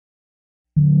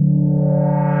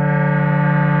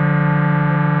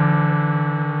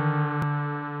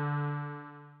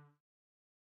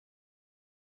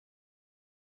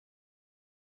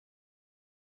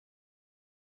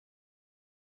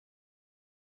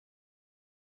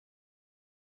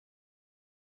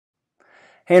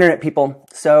Hey Internet people,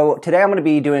 so today I'm going to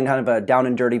be doing kind of a down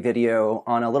and dirty video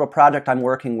on a little project I'm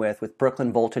working with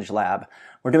Brooklyn Voltage Lab.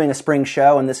 We're doing a spring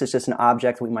show and this is just an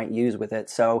object we might use with it,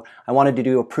 so I wanted to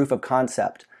do a proof of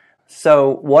concept.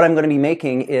 So what I'm going to be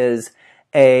making is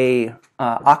a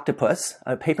octopus,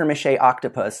 a papier-mâché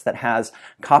octopus that has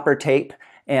copper tape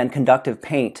and conductive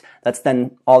paint that's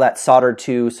then all that soldered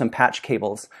to some patch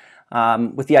cables.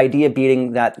 With the idea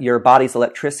being that your body's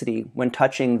electricity when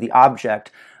touching the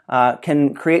object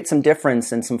can create some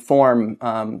difference in some form,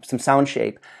 some sound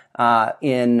shape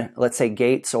in, let's say,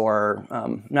 gates or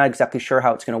not exactly sure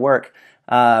how it's going to work,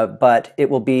 but it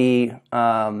will be,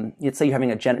 let's say you're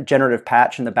having a generative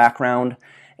patch in the background,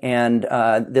 and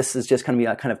this is just going to be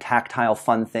a kind of tactile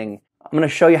fun thing. I'm going to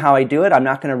show you how I do it. I'm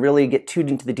not going to really get too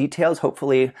into the details.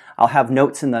 Hopefully I'll have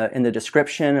notes in the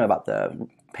description about the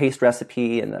paste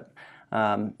recipe and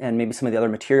maybe some of the other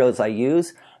materials I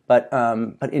use. But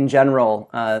in general,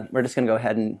 we're just going to go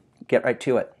ahead and get right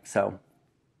to it. So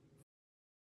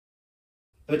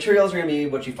the materials are going to be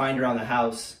what you find around the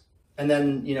house, and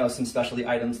then some specialty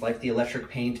items like the electric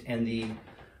paint and the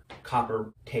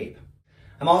copper tape.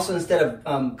 I'm also, instead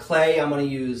of clay, I'm going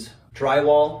to use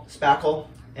drywall spackle,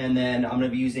 and then I'm going to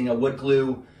be using a wood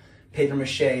glue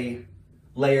papier-mâché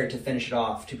layer to finish it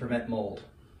off to prevent mold.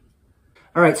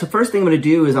 All right, so first thing I'm going to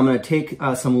do is I'm going to take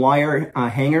some wire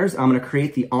hangers. I'm going to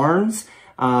create the arms,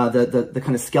 the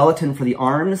kind of skeleton for the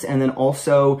arms, and then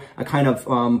also a kind of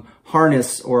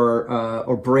harness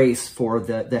or brace for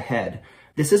the head.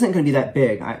 This isn't going to be that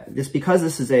big. Because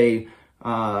this is a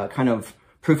kind of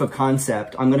proof of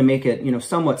concept, I'm going to make it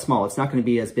somewhat small. It's not going to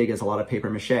be as big as a lot of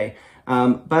papier-mâché,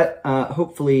 but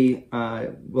hopefully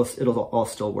it'll all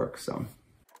still work. So.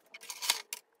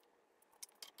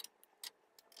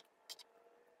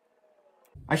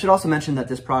 I should also mention that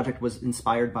this project was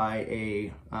inspired by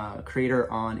a creator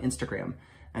on Instagram,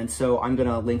 and so I'm going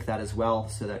to link that as well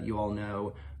so that you all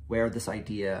know where this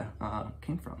idea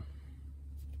came from.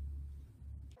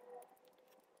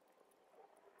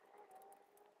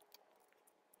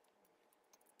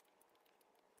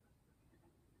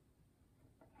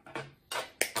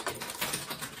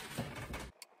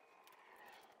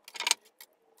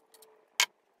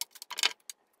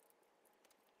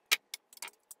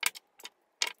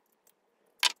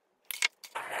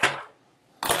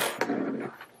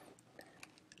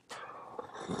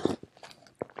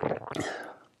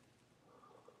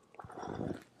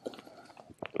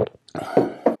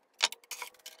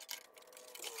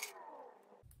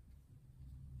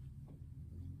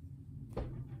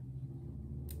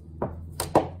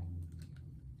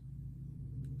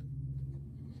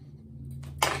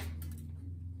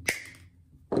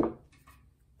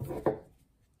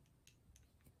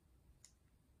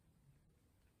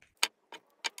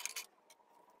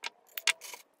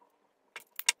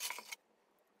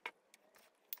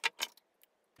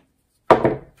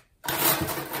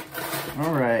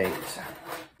 All right,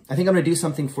 I think I'm going to do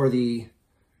something for the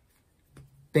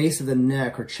base of the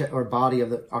neck or body of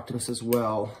the octopus as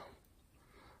well.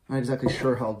 I'm not exactly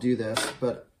sure how I'll do this,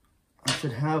 but I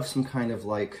should have some kind of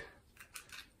like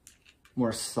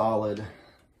more solid.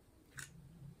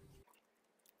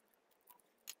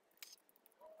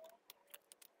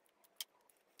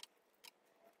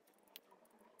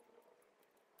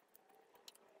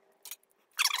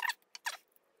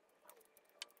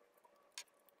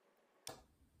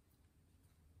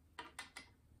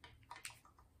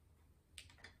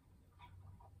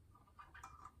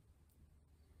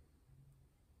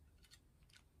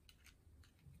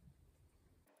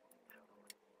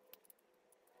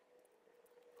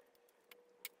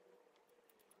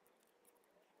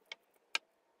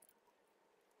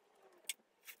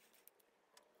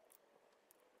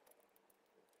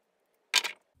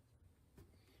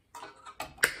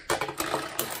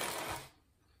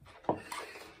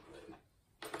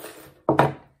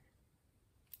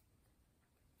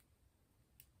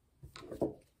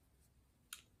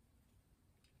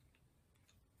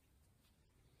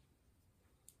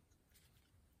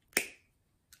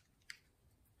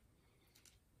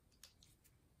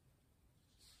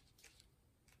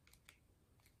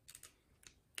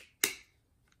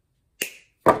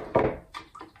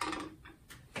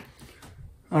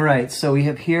 All right, so we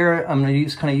have here, I'm going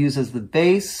to kind of use as the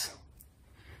base.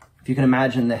 If you can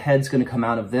imagine, the head's going to come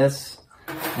out of this.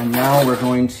 And now we're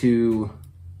going to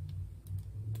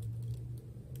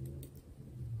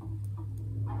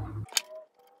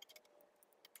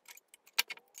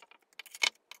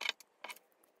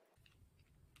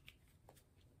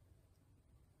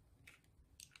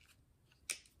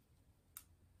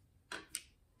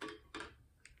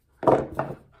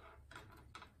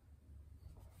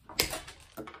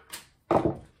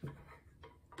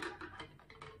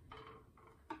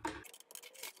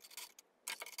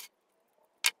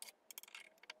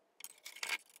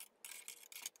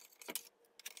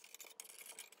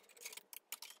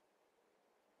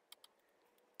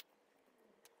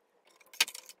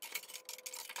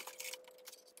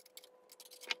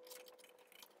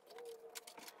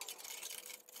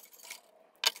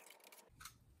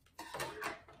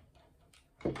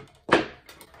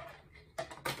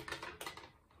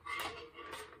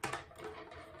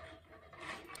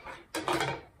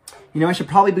You know, I should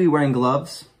probably be wearing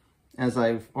gloves, as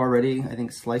I've already, I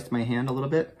think, sliced my hand a little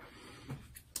bit.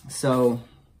 So,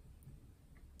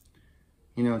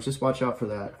 you know, just watch out for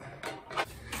that.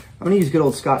 I'm gonna use good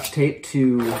old Scotch tape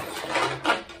to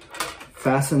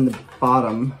fasten the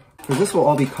bottom, because this will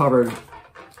all be covered.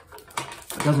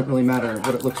 It doesn't really matter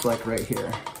what it looks like right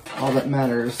here. All that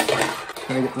matters is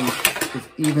trying to get them as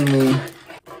evenly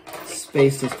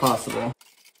spaced as possible.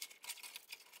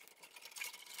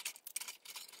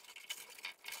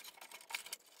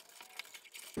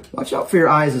 Watch out for your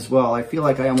eyes as well. I feel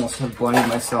like I almost have blinded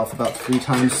myself about 3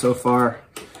 times so far.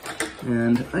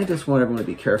 And I just want everyone to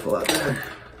be careful out there.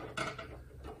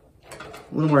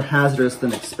 A little more hazardous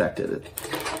than expected.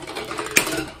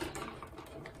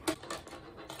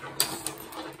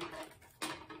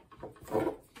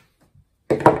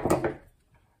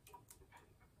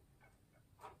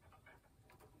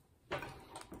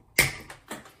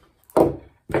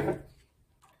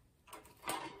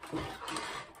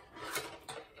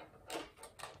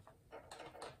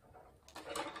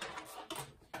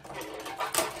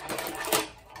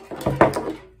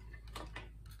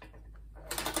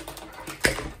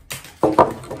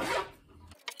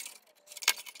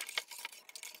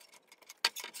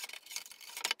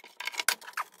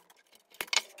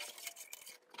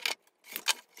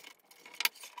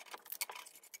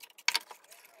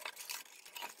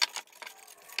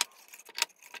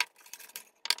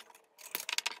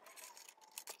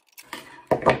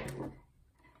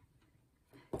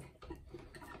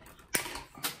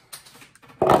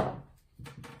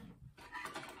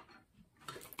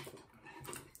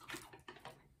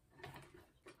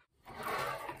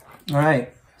 All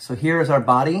right, so here is our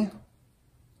body.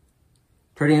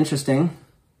 Pretty interesting.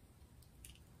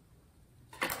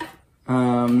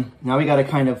 Now we got to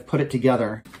kind of put it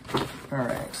together. All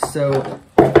right, so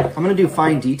I'm going to do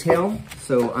fine detail.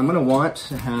 So I'm going to want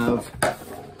to have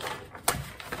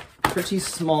pretty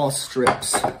small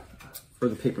strips for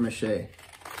the papier-mâché.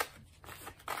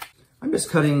 I'm just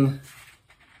cutting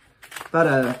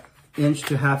about 1 inch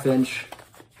to 1/2 inch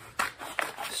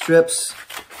strips.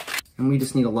 And we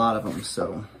just need a lot of them,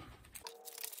 so.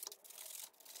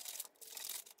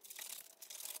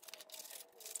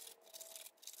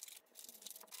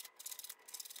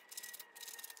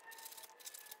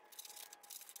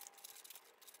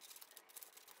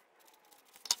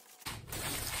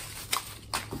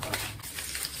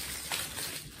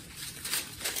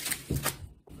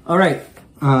 All right,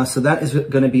 so that is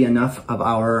gonna be enough of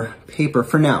our paper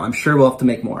for now. I'm sure we'll have to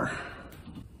make more.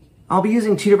 I'll be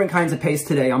using 2 different kinds of paste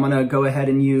today. I'm gonna go ahead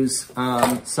and use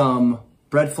some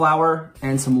bread flour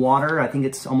and some water. I think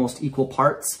it's almost equal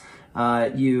parts.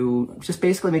 You just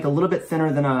basically make a little bit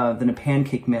thinner than a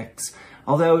pancake mix,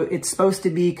 although it's supposed to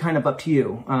be kind of up to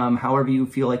you, however you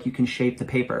feel like you can shape the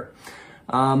paper.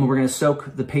 We're gonna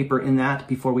soak the paper in that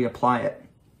before we apply it.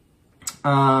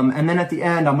 And then at the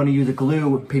end, I'm gonna use a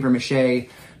glue papier-mâché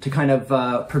to kind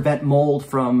of prevent mold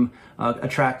from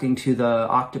attracting to the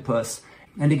octopus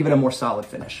and to give it a more solid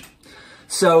finish.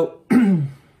 So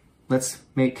let's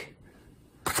make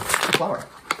the flour.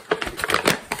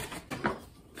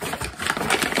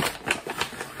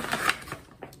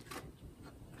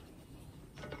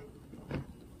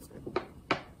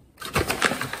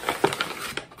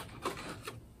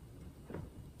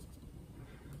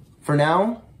 For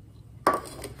now,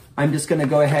 I'm just gonna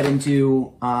go ahead and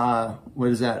do, what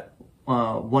is that?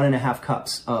 1.5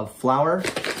 cups of flour,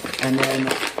 and then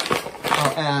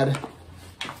I'll add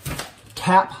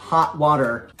tap hot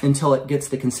water until it gets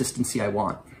the consistency I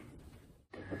want.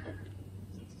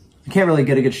 I can't really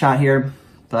get a good shot here,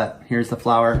 but here's the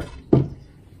flour.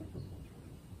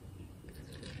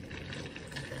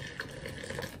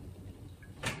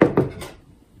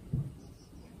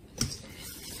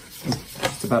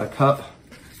 It's about 1 cup.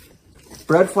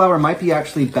 Bread flour might be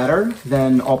actually better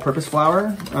than all-purpose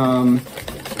flour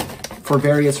for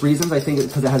various reasons. I think it's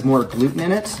because it has more gluten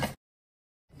in it.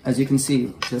 As you can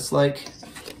see, just like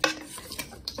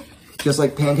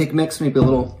pancake mix, maybe a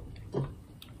little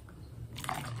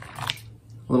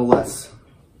less.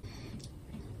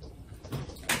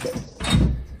 Okay.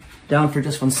 Down for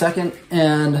just 1 second.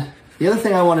 And the other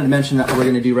thing I wanted to mention that we're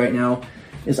gonna do right now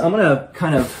is I'm gonna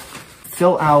kind of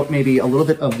fill out maybe a little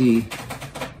bit of the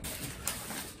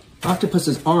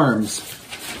octopus's arms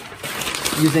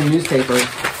using newspaper.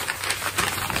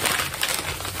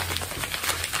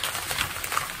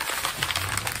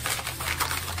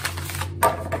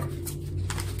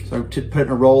 So to put it in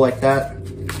a roll like that,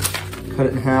 cut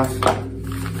it in half.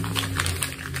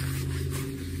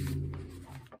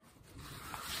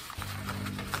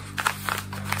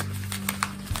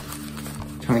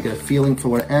 trying to get a feeling for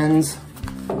where it ends.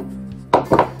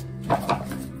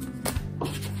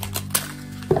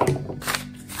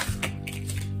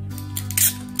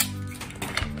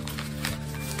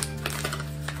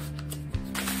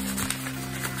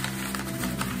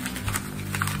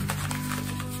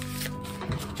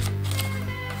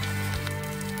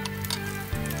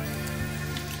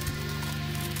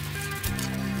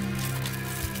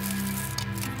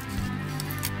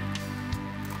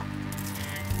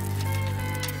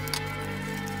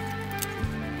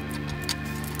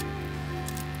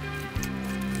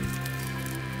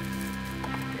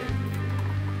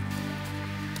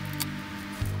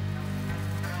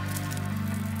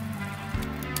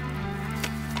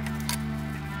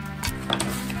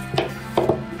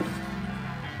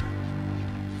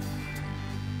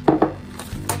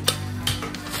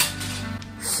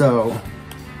 So,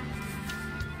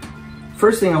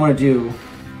 first thing I want to do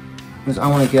is I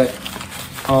want to get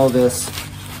all this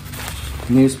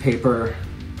newspaper.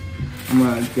 I'm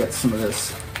going to get some of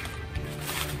this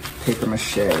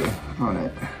papier-mâché on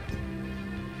it,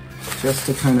 just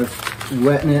to kind of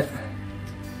wetten it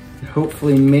and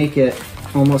hopefully make it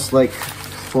almost like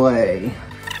clay.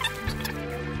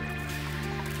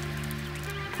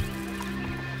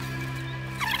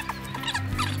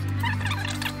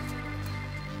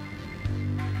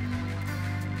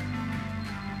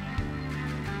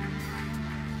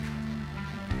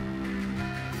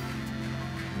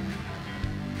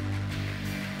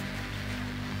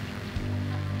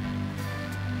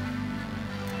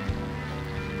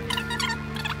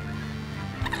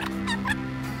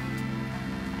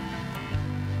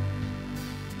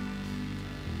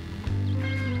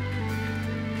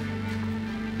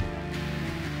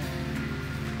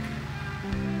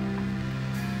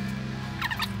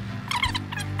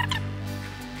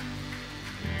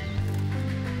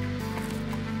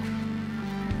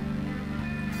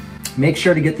 Make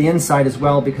sure to get the inside as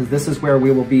well, because this is where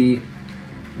we will be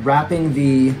wrapping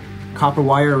the copper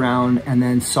wire around and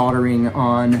then soldering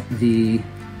on the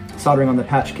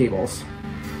patch cables.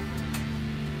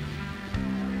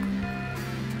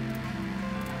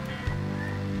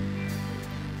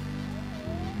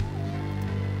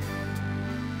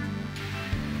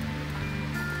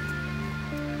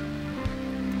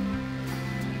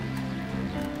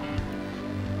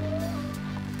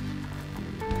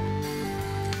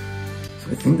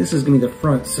 I think this is gonna be the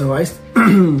front, so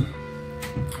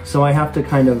I have to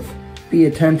kind of be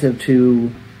attentive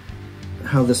to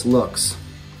how this looks,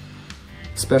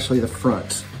 especially the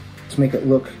front, to make it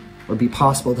look or be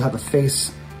possible to have a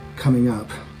face coming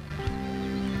up.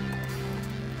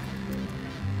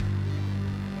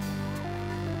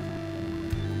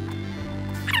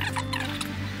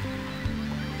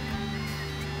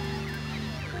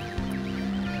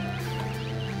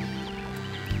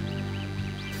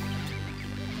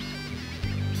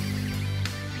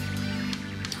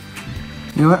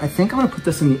 You know what, I think I'm gonna put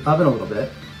this in the oven a little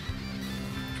bit.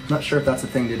 Not sure if that's a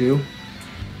thing to do.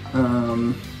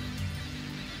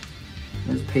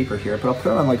 There's paper here, but I'll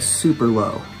put it on like super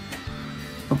low.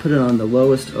 I'll put it on the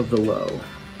lowest of the low.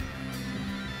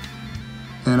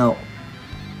 And I'll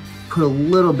put a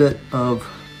little bit of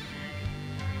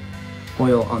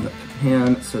oil on the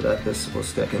pan so that this will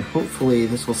stick, and hopefully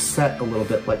this will set a little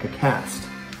bit like a cast.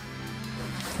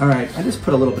 All right, I just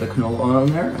put a little bit of canola oil on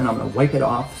there, and I'm gonna wipe it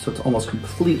off so it's almost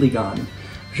completely gone.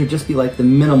 It should just be like the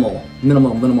minimal,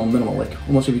 like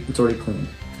almost if it's already clean.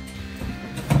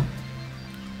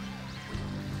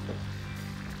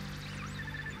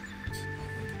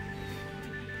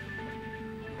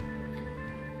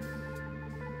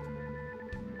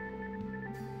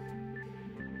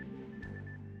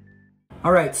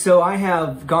 All right, so I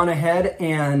have gone ahead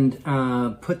and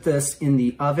put this in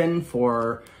the oven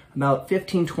for about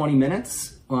 15-20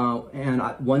 minutes and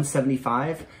at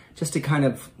 175, just to kind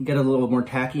of get it a little more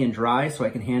tacky and dry so I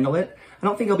can handle it. I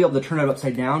don't think I'll be able to turn it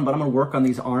upside down, but I'm gonna work on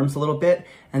these arms a little bit,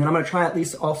 and then I'm gonna try at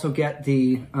least also get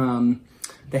the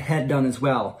head done as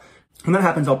well. When that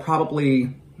happens, I'll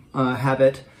probably have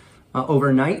it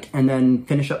overnight and then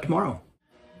finish up tomorrow.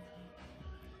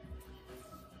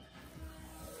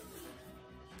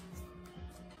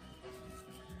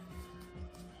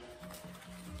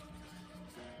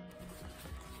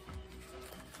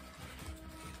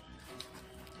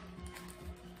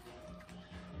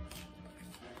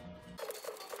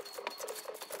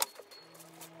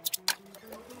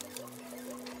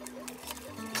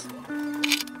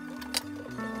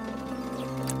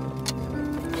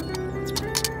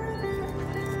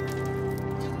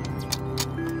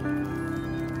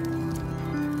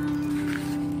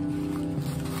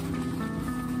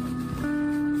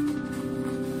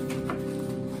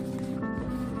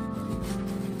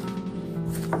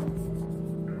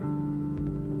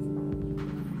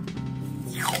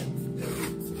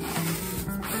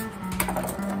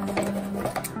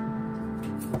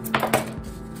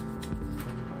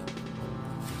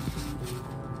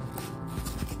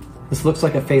 This looks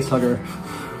like a face hugger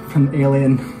from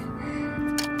Alien.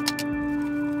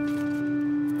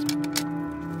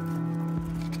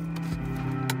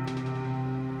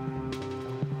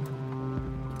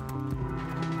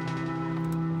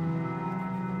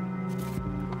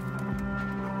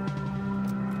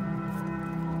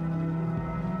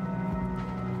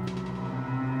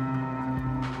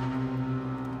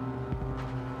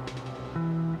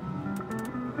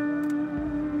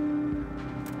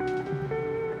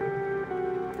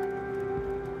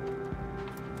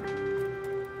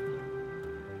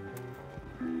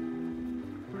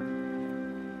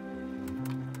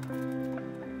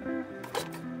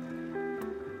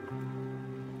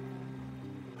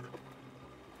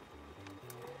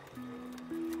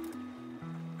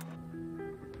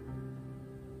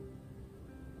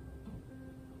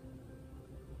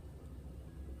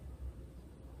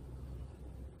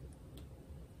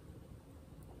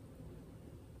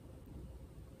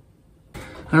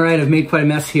 All right, I've made quite a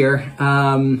mess here.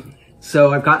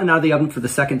 So I've gotten it out of the oven for the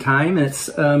second time, and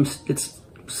it's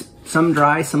some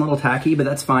dry, some a little tacky, but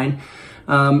that's fine.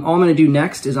 All I'm gonna do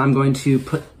next is I'm going to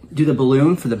do the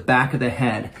balloon for the back of the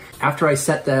head. After I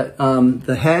set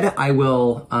the head, I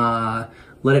will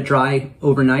let it dry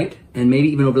overnight and maybe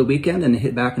even over the weekend and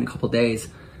hit back in a couple days.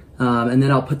 And then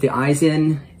I'll put the eyes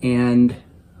in and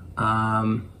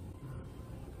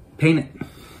paint it.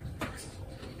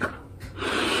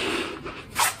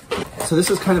 So this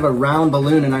is kind of a round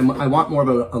balloon, and I want more of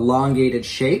an elongated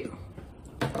shape.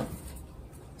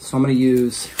 So I'm going to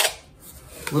use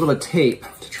a little bit of tape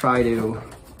to try to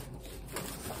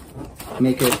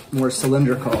make it more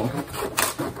cylindrical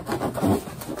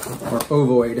or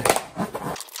ovoid.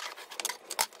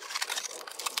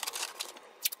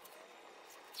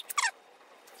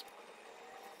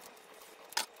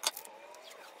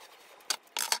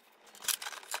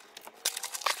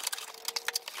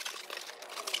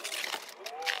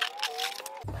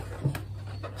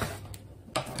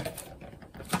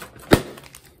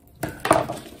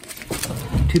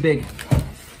 Too big.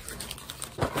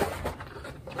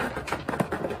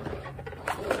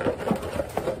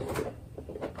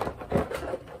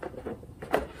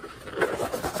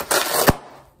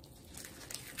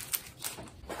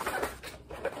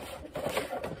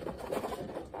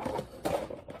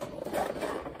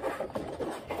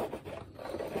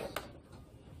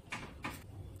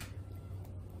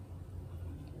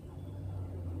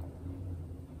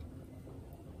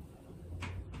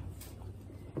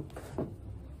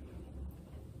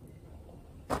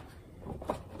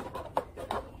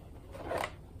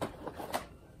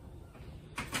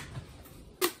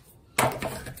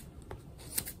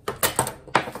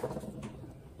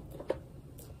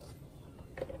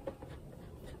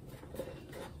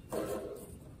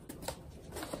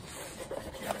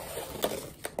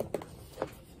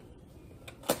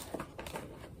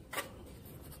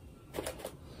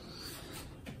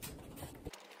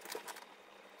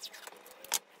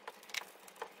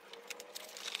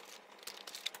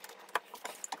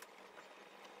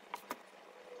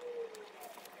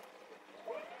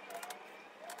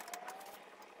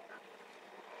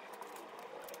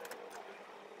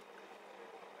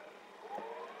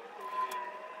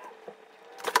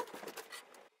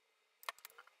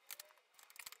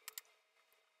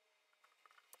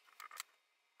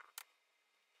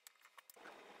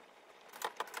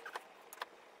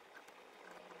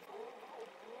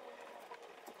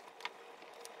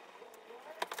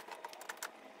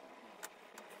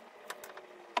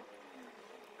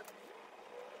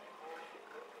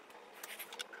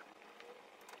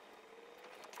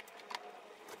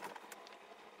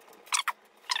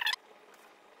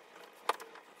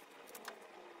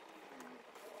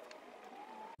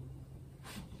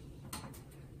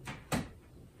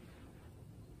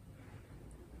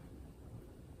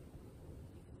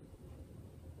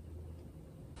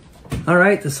 All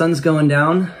right, the sun's going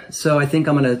down, so I think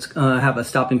I'm gonna have a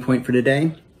stopping point for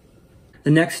today. The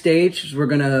next stage is we're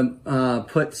gonna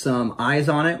put some eyes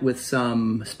on it with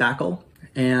some spackle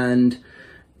and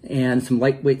some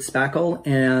lightweight spackle,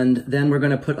 and then we're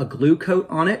gonna put a glue coat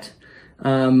on it.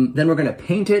 Then we're gonna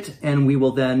paint it, and we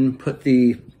will then put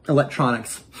the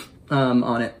electronics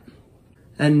on it.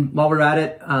 And while we're at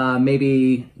it,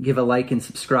 maybe give a like and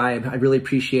subscribe. I really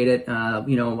appreciate it.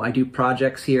 You know, I do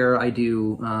projects here. I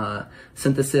do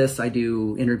synthesis. I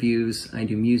do interviews. I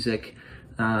do music.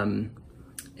 And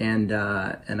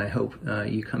I hope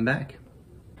you come back.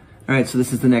 All right, so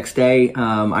this is the next day.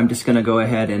 I'm just gonna go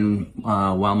ahead and,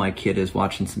 while my kid is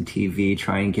watching some TV,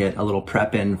 try and get a little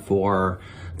prep in for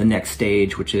the next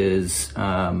stage, which is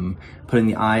putting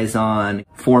the eyes on,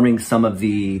 forming some of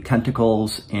the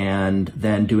tentacles, and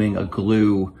then doing a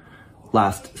glue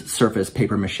last surface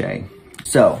paper mache.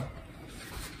 So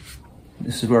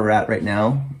this is where we're at right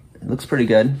now. It looks pretty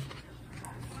good.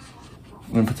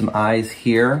 I'm gonna put some eyes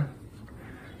here,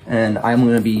 and I'm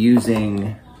gonna be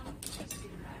using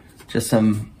just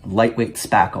some lightweight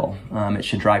spackle. It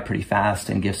should dry pretty fast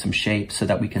and give some shape so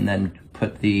that we can then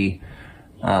put the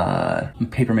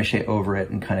paper mache over it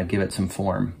and kind of give it some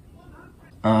form.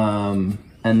 And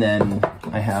then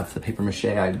I have the paper mache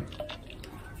I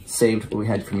saved what we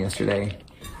had from yesterday,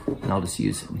 and I'll just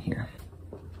use it in here.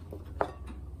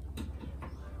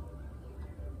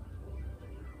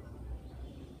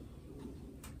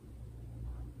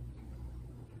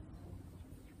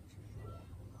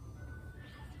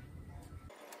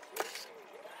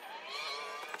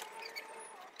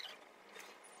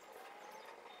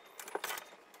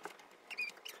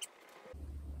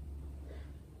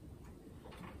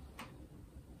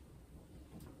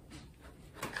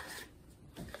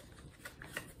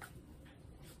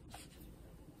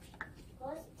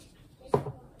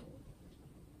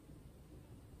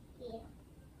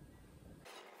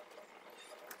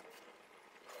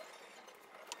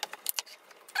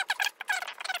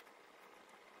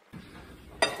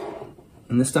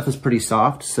 And this stuff is pretty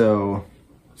soft, so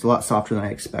it's a lot softer than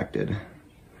I expected,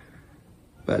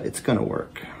 but it's gonna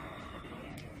work.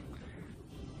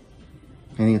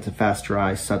 I think it's a fast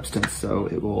dry substance, so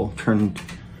it will turn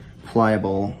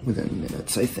pliable within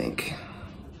minutes, I think.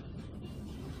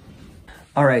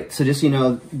 All right, so just so you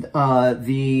know,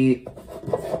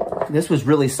 this was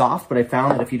really soft, but I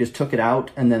found that if you just took it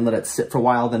out and then let it sit for a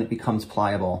while, then it becomes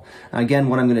pliable. Again,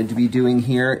 what I'm gonna be doing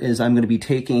here is I'm gonna be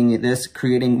taking this,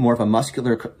 creating more of a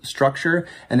muscular structure,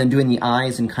 and then doing the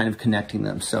eyes and kind of connecting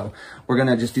them. So we're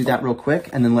gonna just do that real quick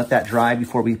and then let that dry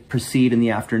before we proceed in the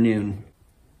afternoon.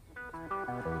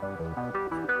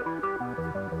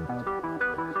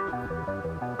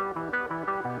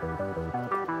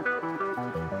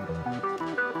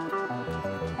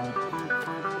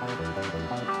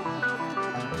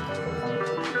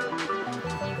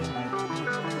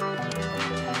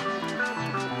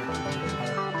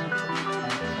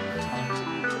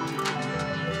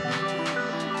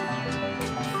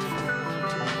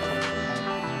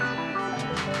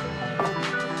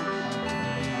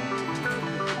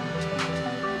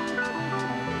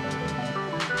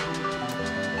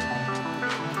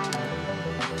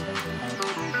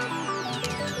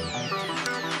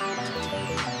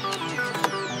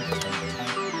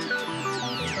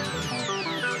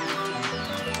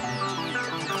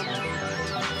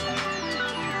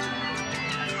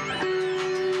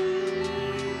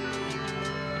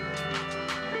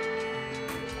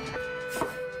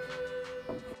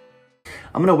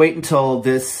 I'm gonna wait until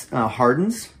this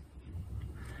hardens,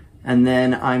 and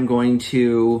then I'm going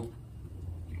to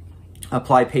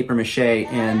apply paper mache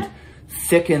and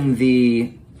thicken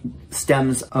the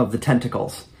stems of the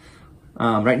tentacles.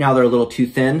 Right now they're a little too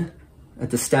thin at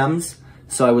the stems,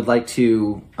 so I would like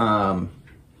to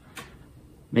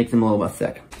make them a little bit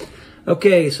thick.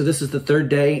 Okay, so this is the third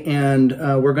day, and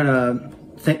we're gonna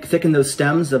thicken those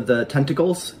stems of the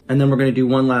tentacles, and then we're gonna do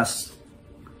one last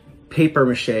paper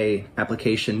mache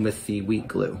application with the wheat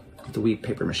glue, the wheat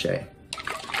paper mache.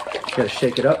 Just gotta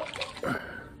shake it up,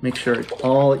 make sure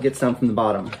it gets down from the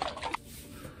bottom.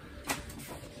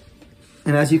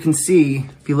 And as you can see,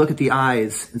 if you look at the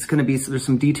eyes, there's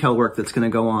some detail work that's gonna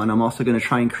go on. I'm also gonna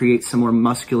try and create some more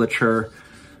musculature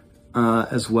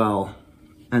as well,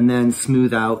 and then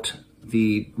smooth out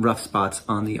the rough spots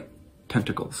on the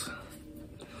tentacles.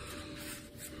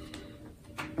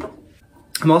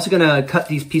 I'm also gonna cut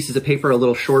these pieces of paper a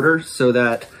little shorter so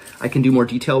that I can do more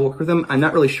detail work with them. I'm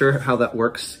not really sure how that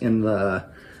works in the,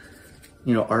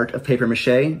 art of paper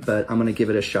mache, but I'm gonna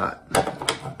give it a shot.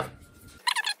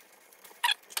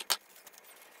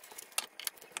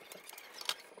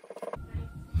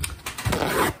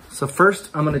 So first,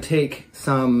 I'm gonna take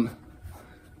some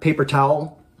paper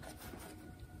towel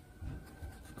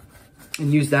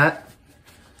and use that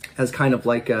as kind of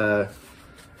like a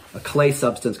clay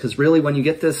substance, because really when you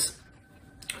get this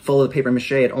full of paper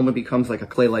mache, it only becomes like a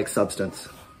clay-like substance.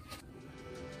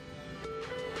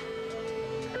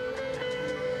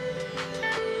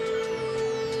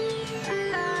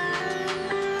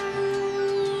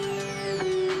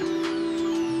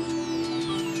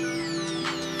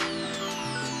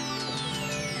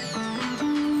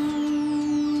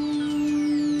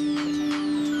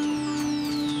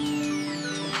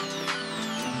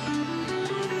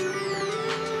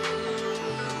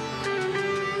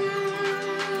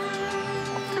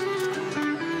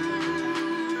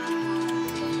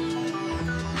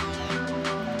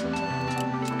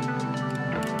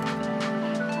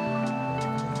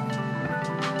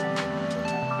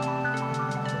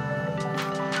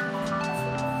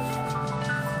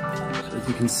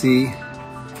 can see,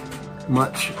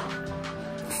 much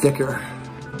thicker.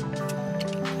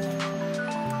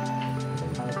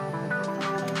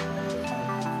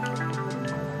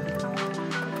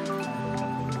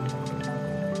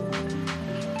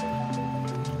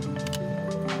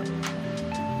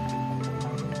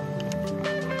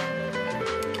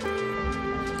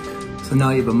 So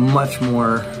now you have a much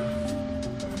more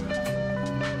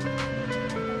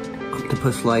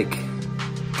octopus-like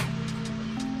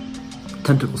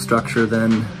tentacle structure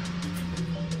than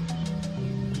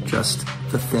just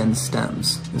the thin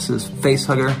stems. This is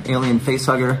facehugger, alien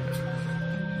facehugger,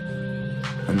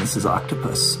 and this is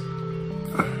octopus.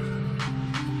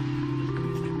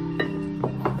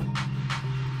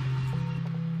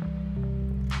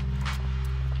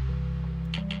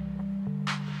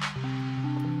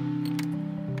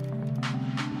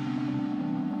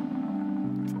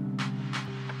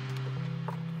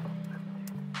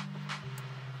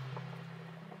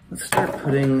 Let's start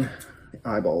putting the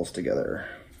eyeballs together.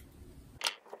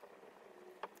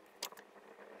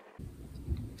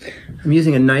 I'm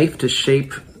using a knife to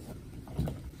shape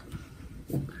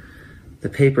the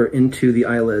paper into the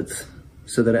eyelids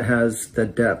so that it has the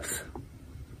depth.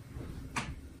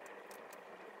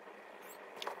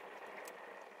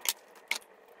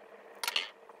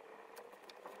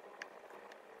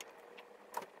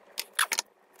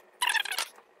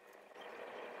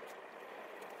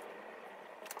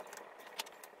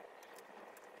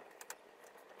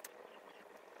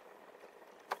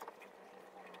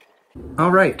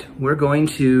 All right, we're going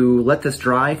to let this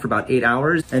dry for about 8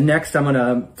 hours. And next I'm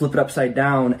gonna flip it upside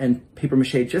down and paper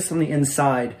mache just on the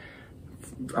inside,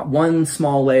 one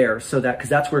small layer, so that, because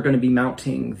that's where we're gonna be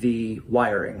mounting the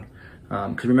wiring.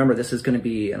 Because remember, this is gonna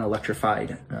be an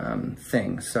electrified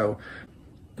thing. So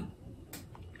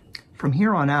from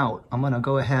here on out, I'm gonna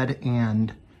go ahead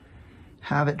and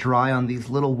have it dry on these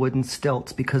little wooden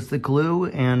stilts because the glue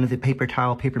and the paper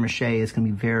towel, paper mache is gonna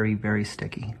be very, very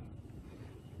sticky.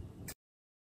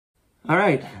 All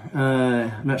right,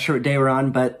 I'm not sure what day we're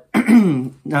on, but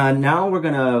now we're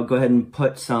gonna go ahead and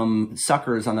put some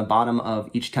suckers on the bottom of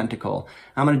each tentacle.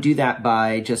 I'm gonna do that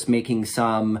by just making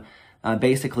some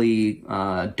basically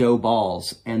dough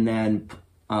balls and then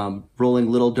rolling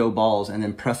little dough balls and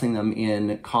then pressing them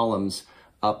in columns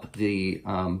up the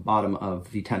bottom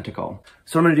of the tentacle.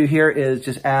 So what I'm gonna do here is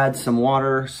just add some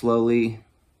water slowly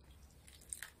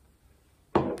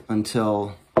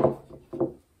until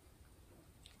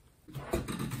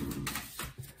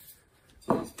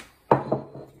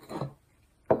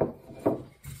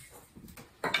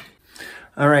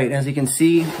all right, as you can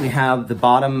see, we have the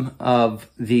bottom of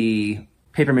the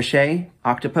paper mache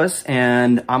octopus,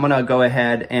 and I'm gonna go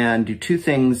ahead and do two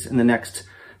things in the next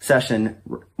session.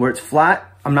 Where it's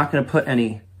flat, I'm not gonna put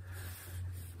any,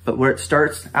 but where it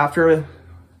starts, after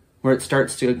where it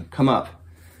starts to come up,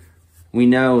 we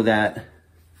know that,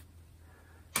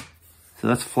 so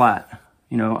that's flat.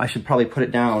 You know, I should probably put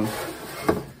it down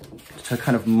to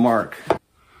kind of mark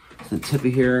the tip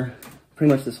of here.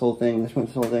 Pretty much this whole thing, this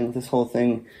whole thing, this whole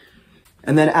thing.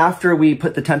 And then after we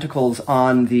put the tentacles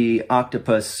on the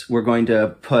octopus, we're going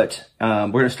to put, we're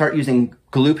going to start using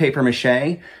glue paper mache,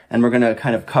 and we're going to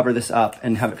kind of cover this up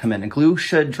and have it come in. And glue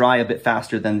should dry a bit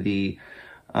faster than the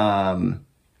other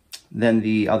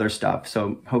stuff.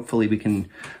 So hopefully we can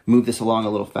move this along a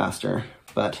little faster.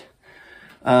 But,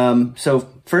 so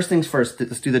first things first,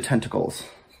 let's do the tentacles.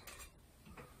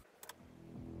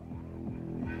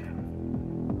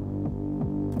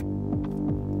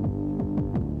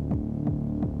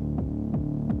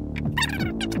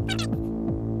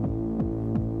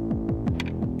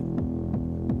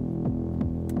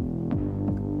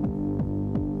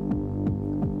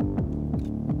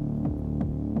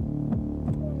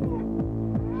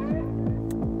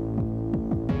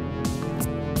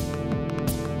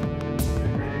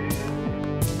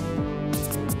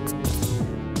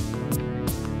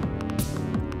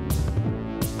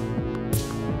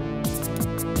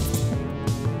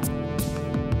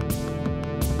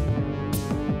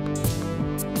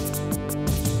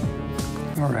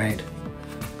 All right,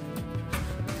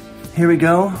 here we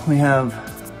go. We have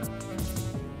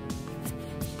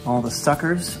all the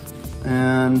suckers,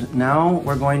 and now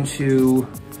we're going to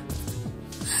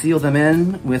seal them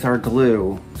in with our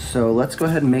glue. So let's go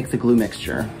ahead and make the glue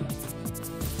mixture.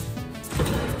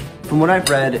 From what I've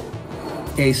read,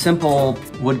 a simple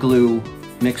wood glue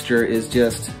mixture is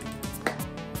just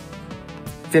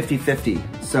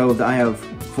 50-50. So I have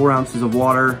 4 ounces of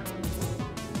water,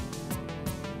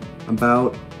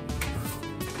 about,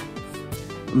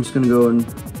 I'm just gonna go and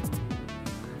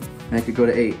make it go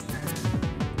to 8.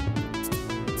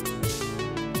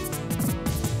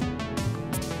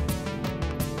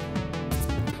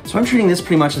 So I'm treating this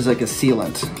pretty much as like a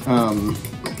sealant,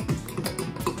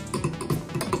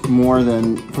 more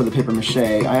than for the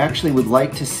papier-mâché. I actually would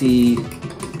like to see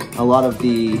a lot of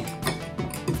the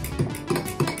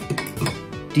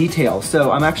detail.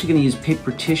 So I'm actually gonna use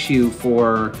paper tissue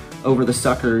for over the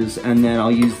suckers, and then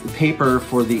I'll use the paper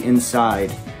for the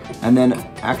inside. And then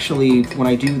actually, when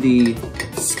I do the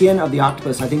skin of the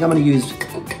octopus, I think I'm gonna use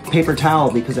paper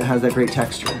towel because it has that great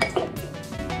texture.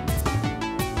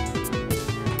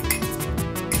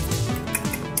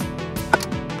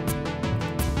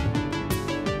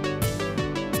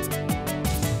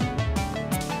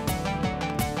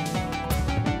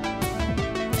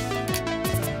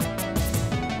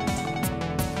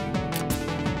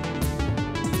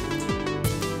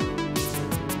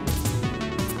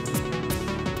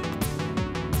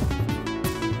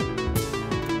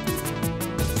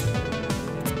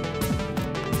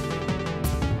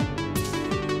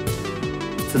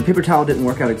 So the paper towel didn't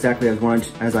work out exactly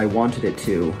as I wanted it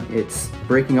to. It's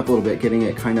breaking up a little bit, giving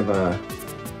it kind of a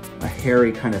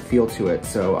hairy kind of feel to it.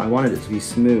 So I wanted it to be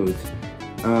smooth.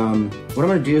 What I'm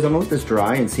gonna do is I'm gonna let this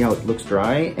dry and see how it looks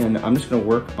dry, and I'm just gonna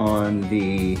work on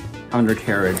the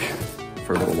undercarriage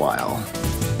for a little while.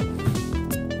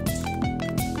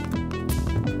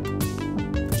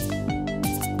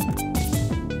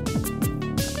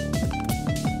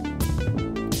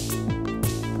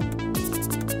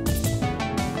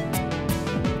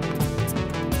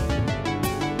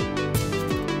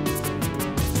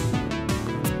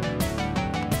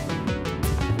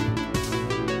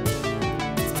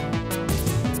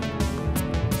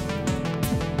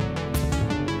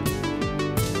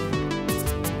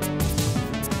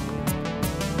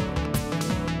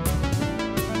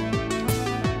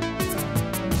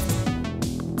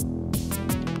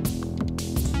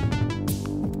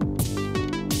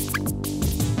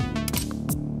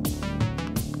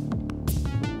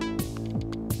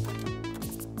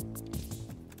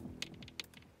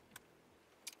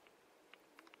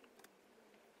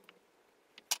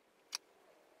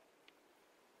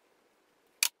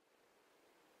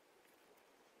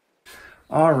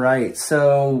 All right,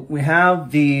 so we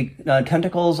have the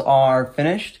tentacles are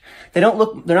finished. They're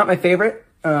not my favorite.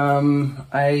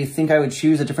 I think I would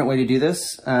choose a different way to do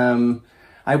this.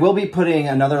 I will be putting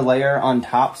another layer on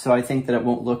top, so I think that it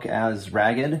won't look as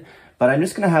ragged, but I'm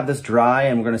just gonna have this dry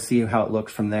and we're gonna see how it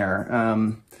looks from there.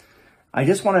 I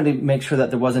just wanted to make sure that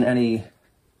there wasn't any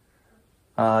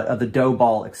of the dough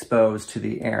ball exposed to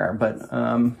the air, but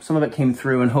some of it came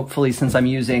through, and hopefully since I'm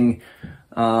using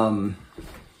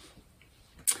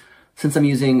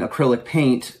acrylic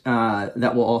paint,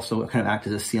 that will also kind of act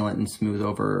as a sealant and smooth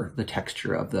over the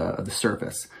texture of the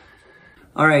surface.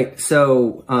 All right,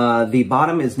 so the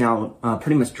bottom is now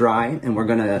pretty much dry, and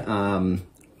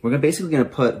we're basically gonna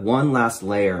put one last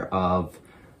layer of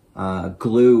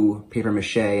glue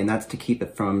papier-mâché, and that's to keep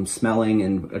it from smelling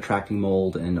and attracting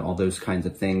mold and all those kinds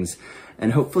of things,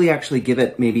 and hopefully actually give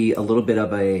it maybe a little bit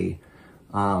of a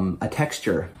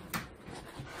texture.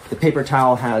 The paper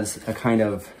towel has a kind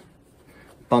of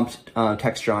bumped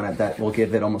texture on it that will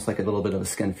give it almost like a little bit of a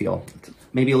skin feel.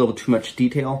 Maybe a little too much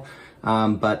detail,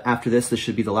 but after this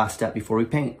should be the last step before we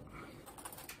paint.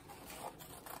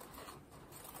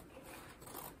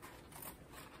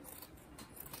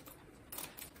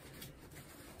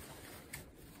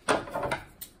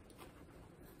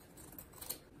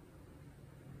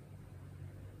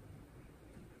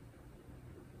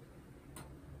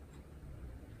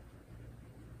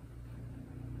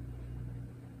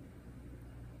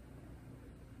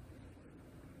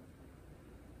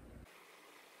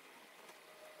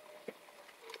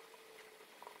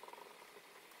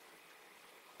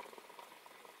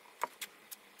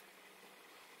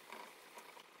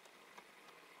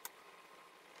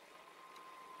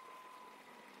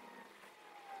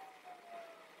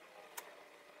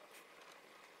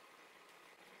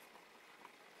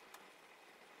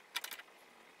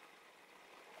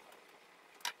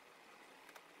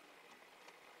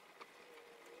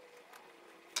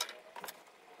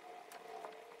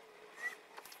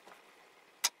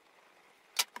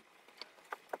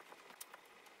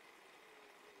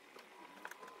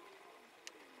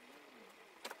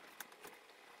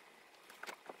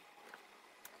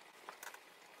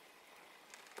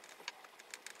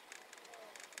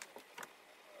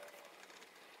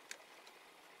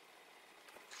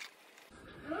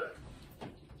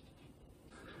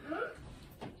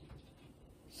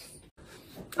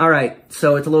 All right,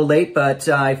 so it's a little late, but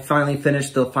I finally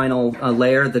finished the final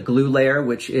layer, the glue layer,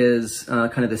 which is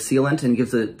kind of the sealant and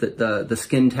gives the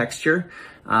skin texture.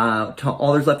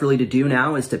 All there's left really to do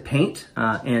now is to paint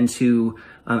and to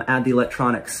add the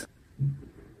electronics.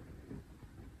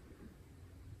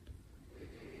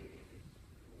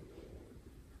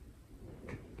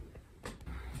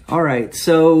 All right,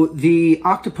 so the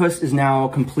octopus is now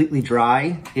completely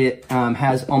dry. It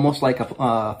has almost like a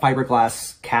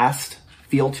fiberglass cast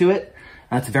feel to it.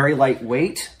 It's very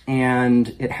lightweight,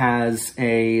 and it has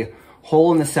a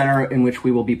hole in the center in which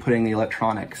we will be putting the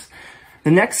electronics.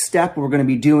 The next step we're going to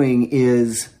be doing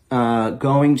is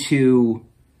going to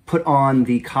put on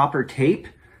the copper tape.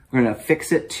 We're going to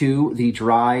fix it to the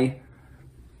dry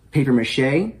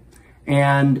papier-mâché,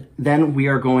 and then we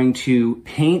are going to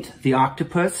paint the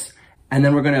octopus, and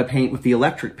then we're going to paint with the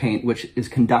electric paint, which is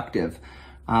conductive.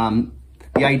 The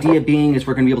idea being is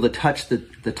we're going to be able to touch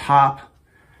the top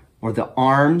or the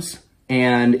arms,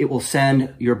 and it will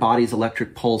send your body's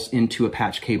electric pulse into a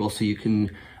patch cable so you can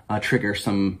trigger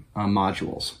some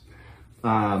modules.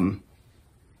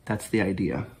 That's the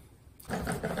idea.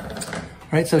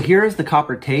 All right, so here is the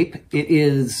copper tape. It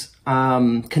is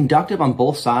conductive on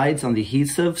both sides, on the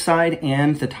adhesive side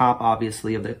and the top,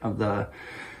 obviously, of the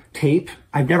tape.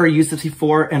 I've never used this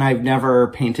before, and I've never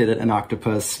painted an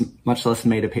octopus, much less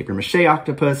made a papier-mâché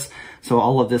octopus. So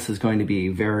all of this is going to be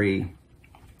very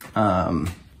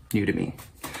new to me.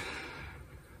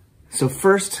 So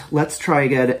first, let's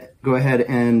go ahead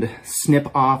and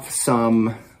snip off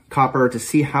some copper to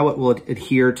see how it will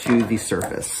adhere to the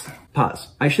surface. Pause.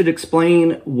 I should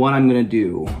explain what I'm going to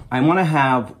do. I want to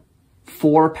have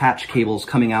 4 patch cables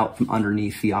coming out from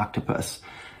underneath the octopus.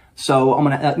 So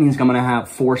that means I'm going to have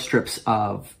 4 strips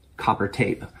of copper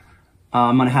tape.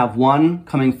 I'm going to have one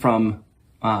coming from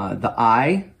the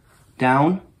eye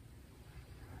down,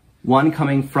 one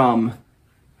coming from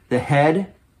the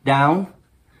head down,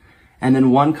 and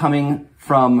then one coming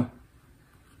from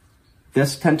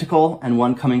this tentacle and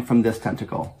one coming from this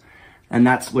tentacle. And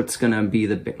that's what's going to be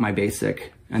my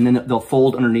basic. And then they'll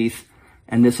fold underneath,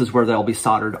 and this is where they'll be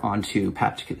soldered onto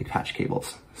patch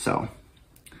cables. So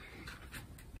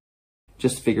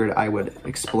just figured I would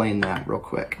explain that real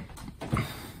quick.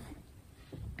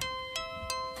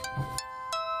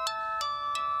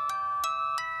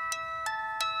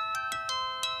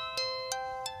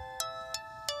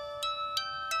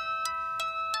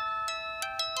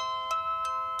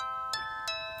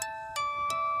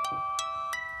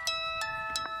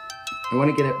 I want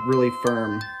to get it really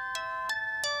firm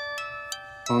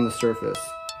on the surface.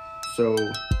 So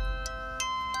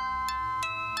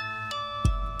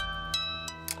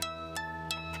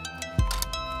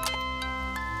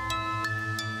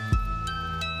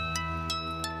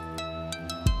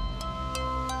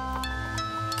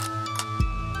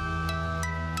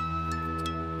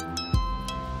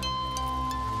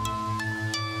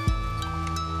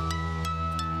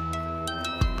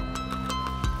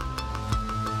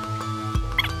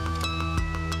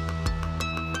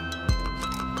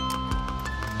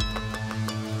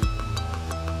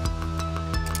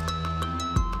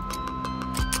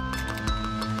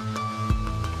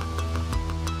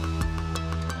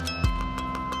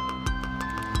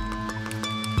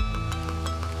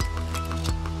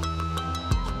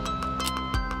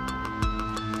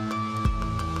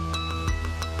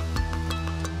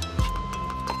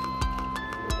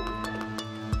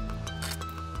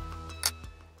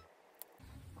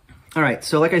all right,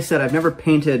 so like I said, I've never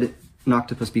painted an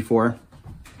octopus before,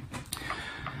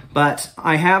 but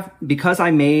I have, because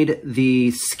I made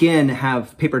the skin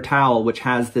have paper towel, which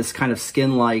has this kind of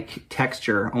skin-like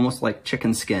texture, almost like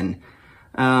chicken skin.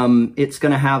 It's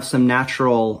gonna have some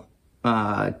natural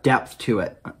depth to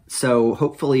it. So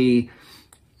hopefully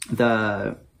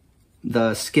the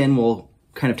skin will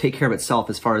kind of take care of itself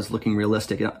as far as looking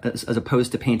realistic, as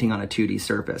opposed to painting on a 2D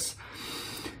surface.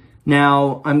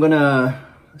 Now, I'm gonna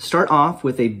start off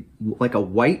with a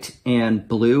white and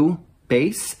blue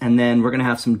base, and then we're gonna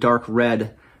have some dark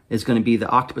red. The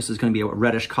octopus is gonna be a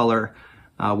reddish color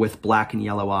with black and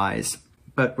yellow eyes.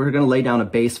 But we're gonna lay down a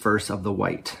base first of the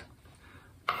white.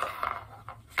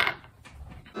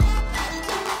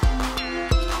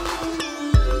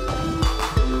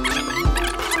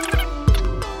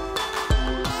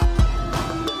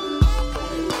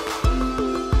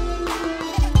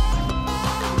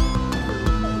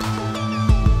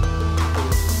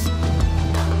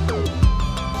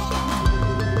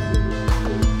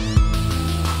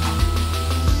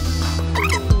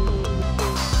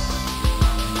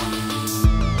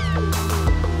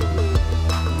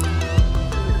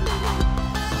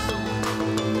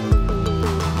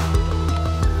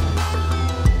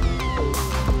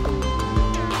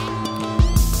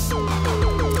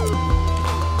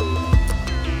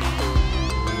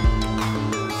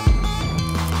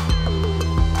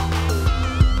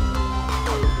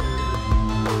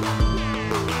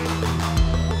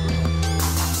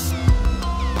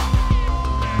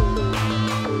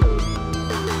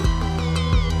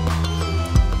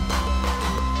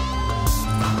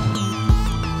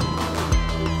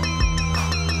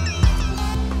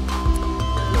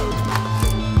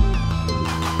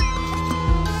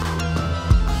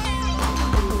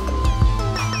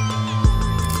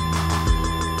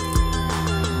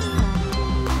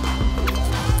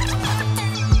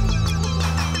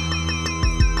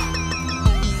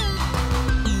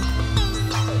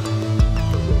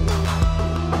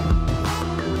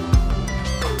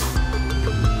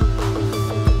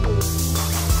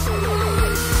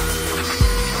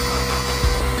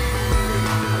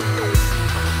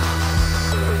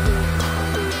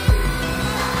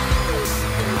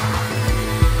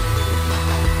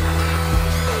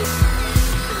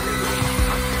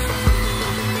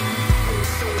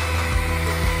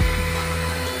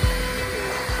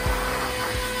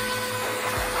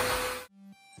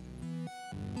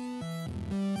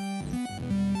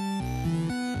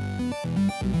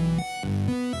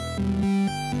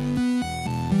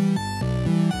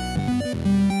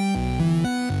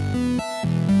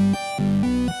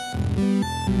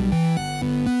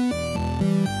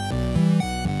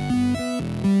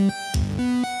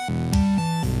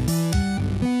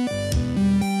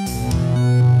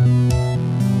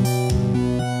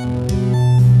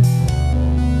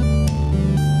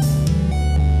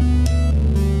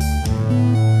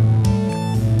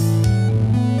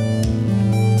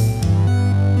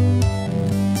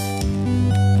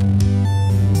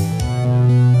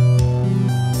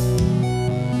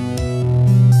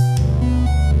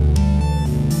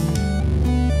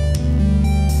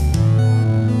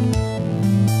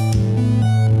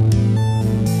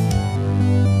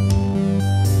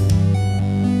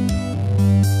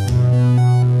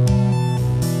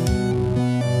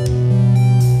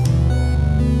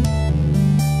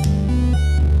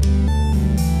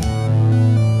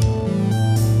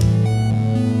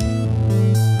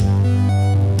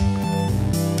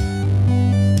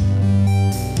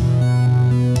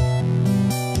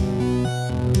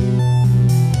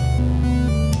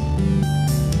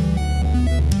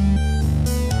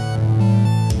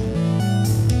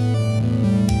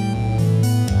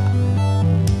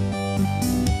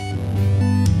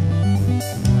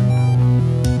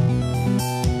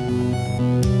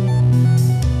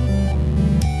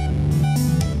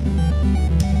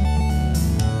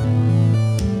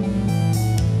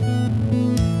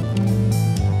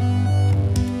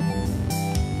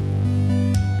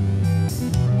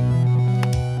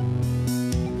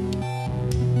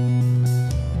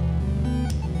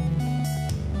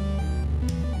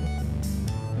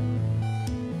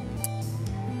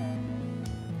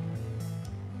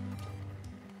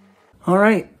 All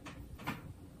right.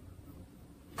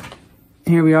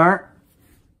 Here we are.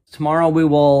 Tomorrow we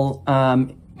will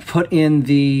put in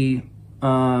the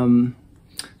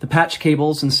patch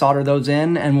cables and solder those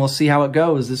in, and we'll see how it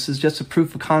goes. This is just a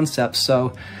proof of concept,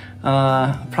 so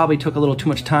probably took a little too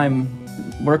much time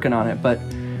working on it, but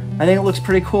I think it looks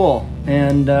pretty cool,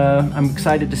 and I'm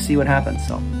excited to see what happens.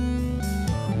 So.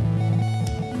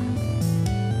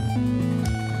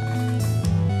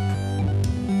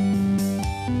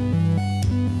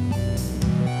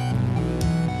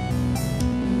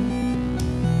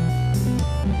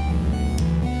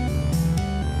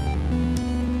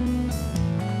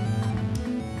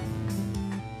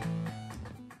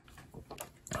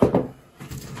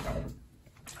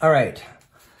 All right,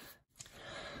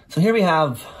 so here we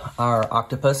have our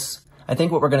octopus. I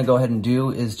think what we're gonna go ahead and do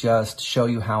is just show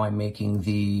you how I'm making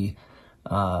the,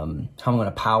 how I'm gonna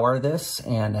power this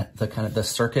and the kind of the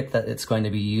circuit that it's going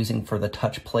to be using for the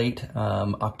touch plate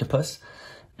octopus.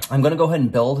 I'm gonna go ahead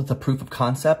and build the proof of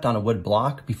concept on a wood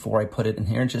block before I put it in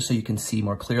here, just so you can see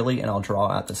more clearly, and I'll draw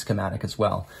out the schematic as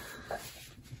well.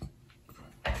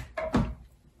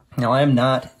 Now, I am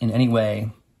not in any way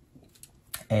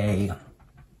a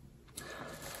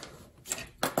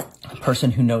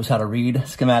person who knows how to read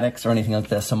schematics or anything like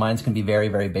this, so mine's gonna be very,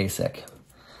 very basic.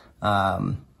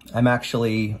 I'm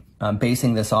actually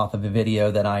basing this off of a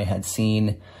video that I had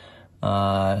seen,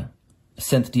 Synth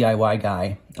Diy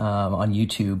Guy on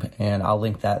YouTube, and I'll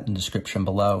link that in the description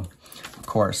below, of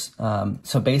course.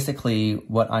 So basically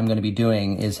what I'm gonna be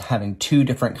doing is having two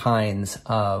different kinds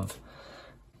of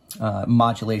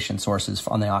modulation sources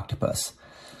on the octopus.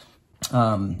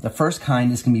 The first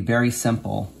kind is gonna be very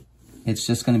simple. It's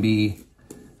just going to be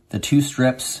the two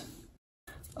strips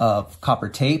of copper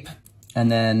tape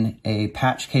and then a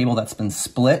patch cable that's been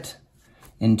split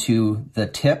into the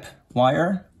tip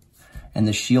wire and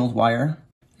the shield wire,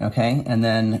 okay? And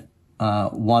then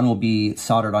one will be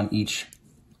soldered on each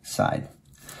side.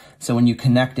 So when you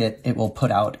connect it, it will put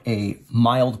out a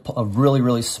really,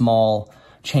 really small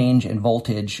change in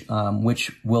voltage,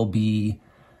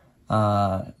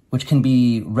 which can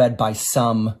be read by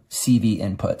some CV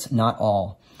inputs, not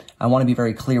all. I want to be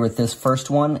very clear with this first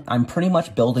one. I'm pretty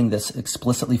much building this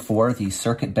explicitly for the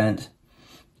circuit bent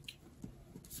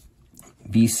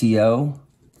VCO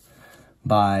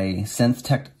by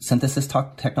Synthesis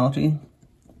Technology.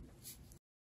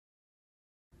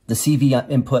 The CV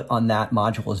input on that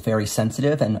module is very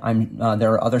sensitive, and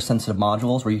there are other sensitive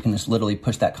modules where you can just literally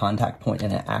push that contact point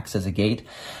and it acts as a gate.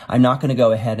 I'm not going to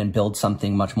go ahead and build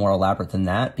something much more elaborate than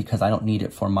that because I don't need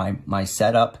it for my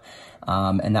setup,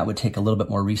 and that would take a little bit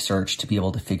more research to be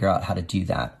able to figure out how to do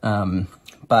that.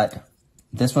 But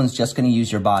this one's just going to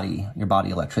use your body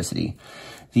electricity.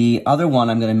 The other one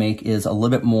I'm going to make is a little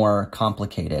bit more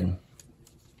complicated.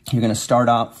 You're going to start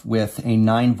off with a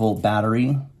 9-volt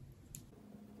battery.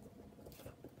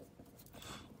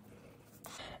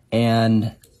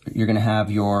 And you're going to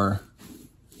have your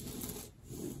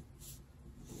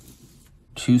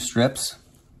two strips.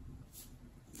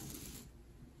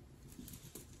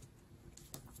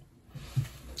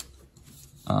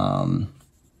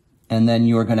 And then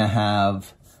you're going to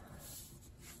have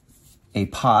a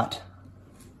pot,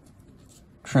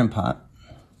 trim pot.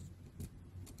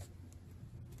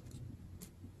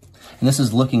 And this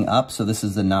is looking up, so this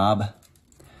is the knob,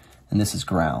 and this is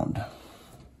ground.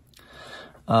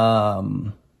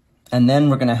 And then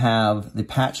we're going to have the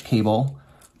patch cable.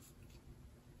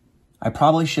 I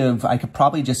could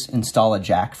probably just install a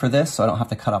jack for this so I don't have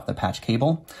to cut off the patch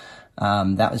cable.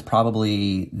 That was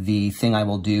probably the thing I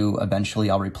will do eventually.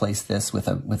 I'll replace this with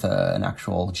an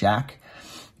actual jack.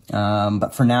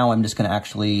 But for now, I'm just going to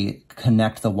actually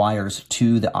connect the wires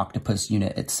to the octopus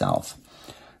unit itself.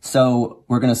 So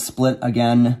we're going to split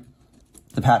again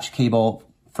the patch cable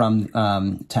from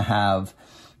to have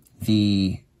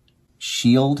the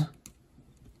shield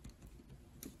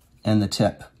and the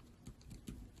tip.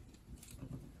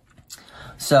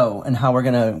 So, and how we're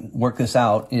going to work this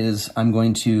out is we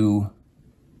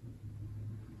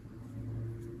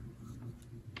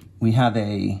have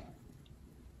a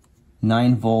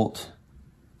 9-volt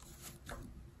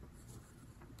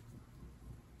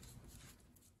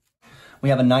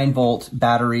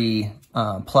battery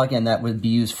plug-in that would be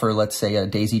used for, let's say, a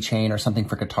daisy chain or something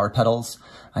for guitar pedals.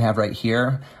 I have right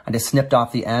here. I just snipped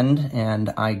off the end,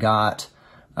 and I got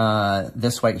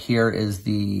this right here is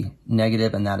the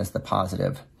negative, and that is the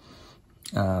positive.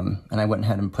 And I went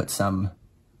ahead and put some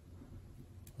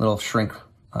little shrinking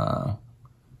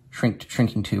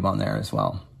tube on there as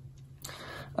well.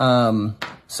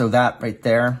 So that right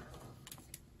there.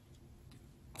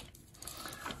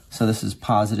 So this is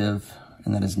positive,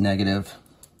 and that is negative.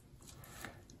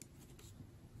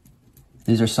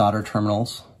 These are solder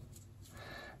terminals,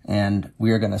 and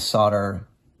we are going to solder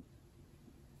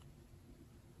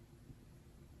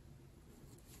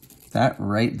that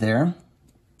right there.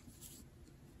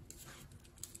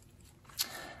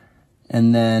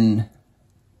 And then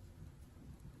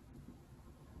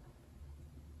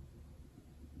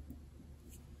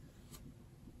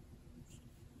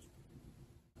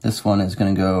this one is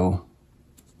going to go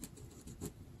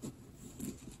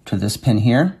to this pin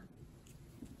here.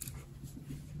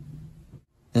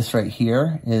 This right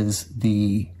here is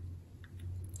the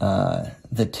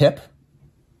tip.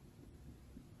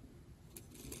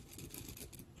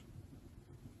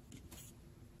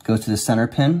 Goes to the center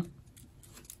pin.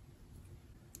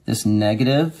 This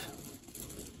negative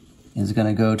is going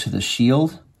to go to the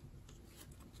shield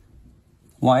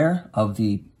wire of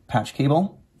the patch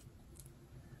cable.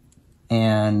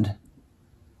 And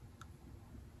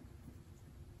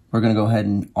we're going to go ahead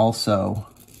and also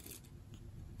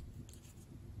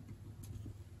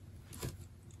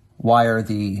wire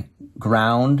the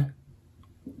ground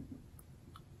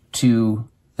to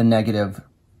the negative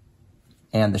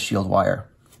and the shield wire.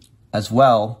 As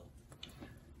well,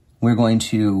 we're going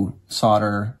to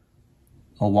solder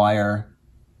a wire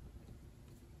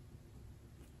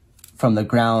from the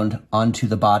ground onto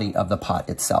the body of the pot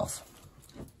itself.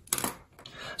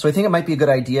 So I think it might be a good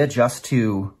idea just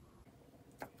to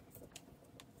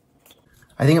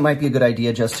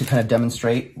kind of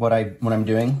demonstrate what I'm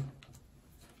doing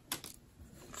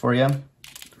for you.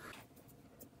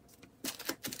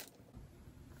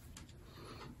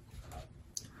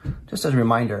 Just as a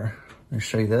reminder, I'm going to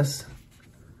show you this.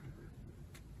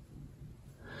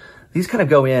 These kind of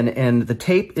go in, and the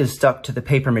tape is stuck to the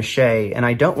papier-mâché, and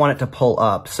I don't want it to pull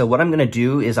up. So what I'm going to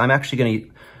do is I'm actually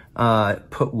going to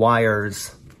put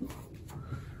wires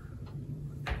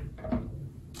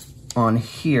on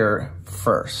here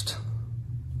first.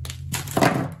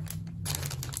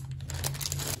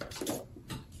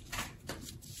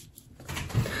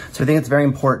 So I think it's very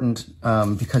important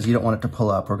because you don't want it to pull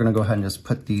up. We're going to go ahead and just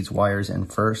put these wires in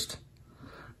first.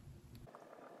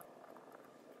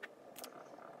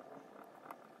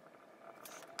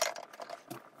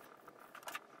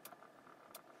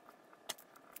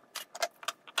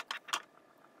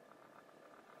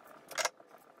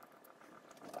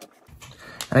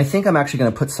 And I think I'm actually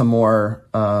going to put some more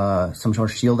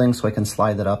shielding so I can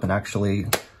slide that up and actually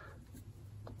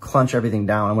clench everything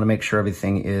down. I want to make sure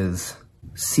everything is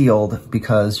sealed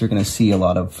because you're going to see a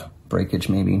lot of breakage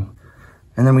maybe.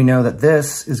 And then we know that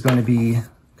this is going to be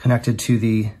connected to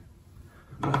the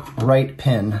right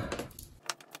pin.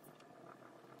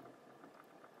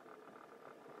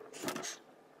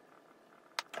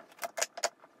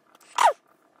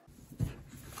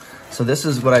 So this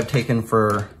is what I've taken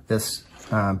for this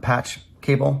patch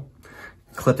cable,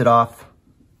 clipped it off.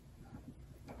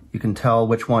 You can tell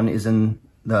which one is in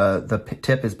the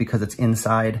tip is because it's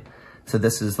inside. So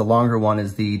this is the longer one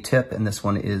is the tip, and this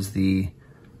one is the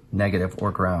negative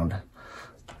or ground.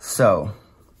 So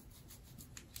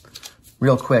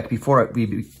real quick, before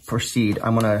we proceed,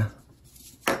 I'm gonna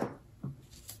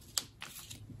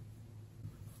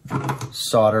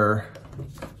solder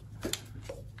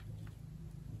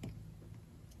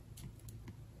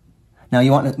Now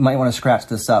you might want to scratch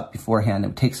this up beforehand.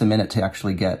 It takes a minute to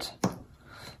actually get.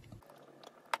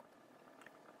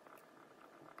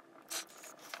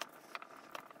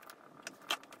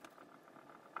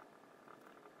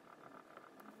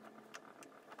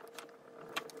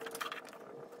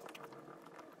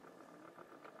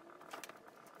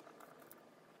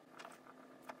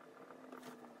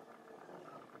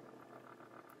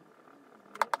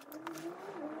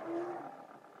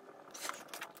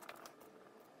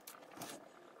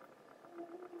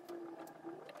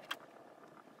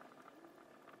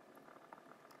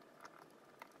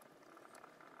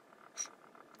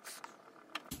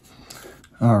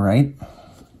 All right.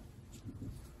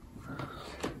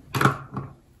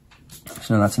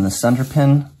 So that's in the center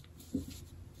pin.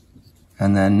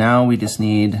 And then now we just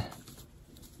need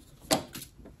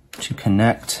to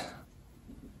connect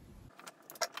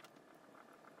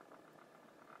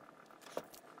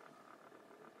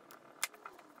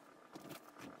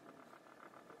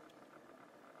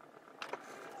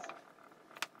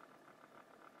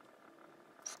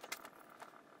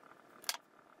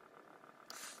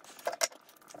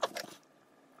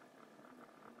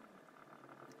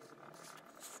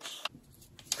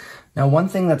Now, one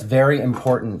thing that's very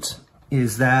important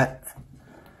is that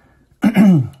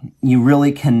you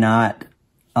really cannot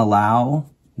allow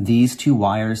these two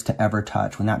wires to ever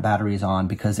touch when that battery is on,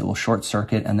 because it will short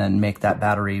circuit and then make that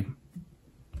battery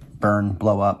burn,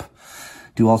 blow up.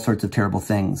 do all sorts of terrible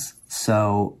things.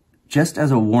 So just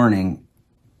as a warning,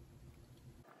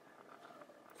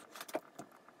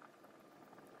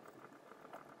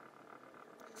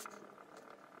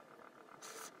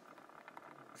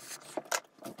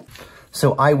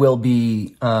 so I will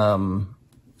be,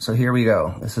 so here we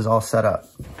go. This is all set up.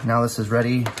 Now this is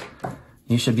ready.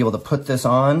 You should be able to put this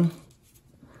on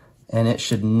and it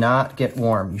should not get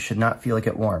warm. You should not feel it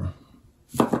get warm.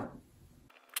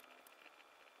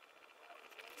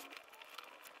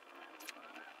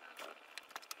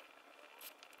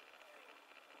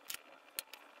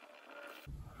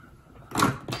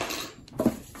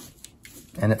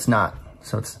 And it's not,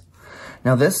 so it's,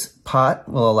 now this pot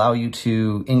will allow you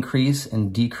to increase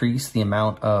and decrease the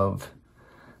amount of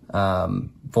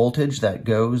voltage that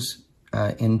goes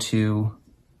into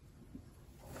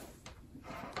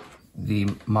the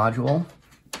module.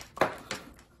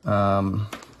 I'm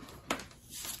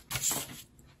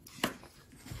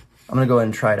gonna go ahead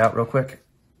and try it out real quick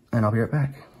and I'll be right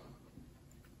back.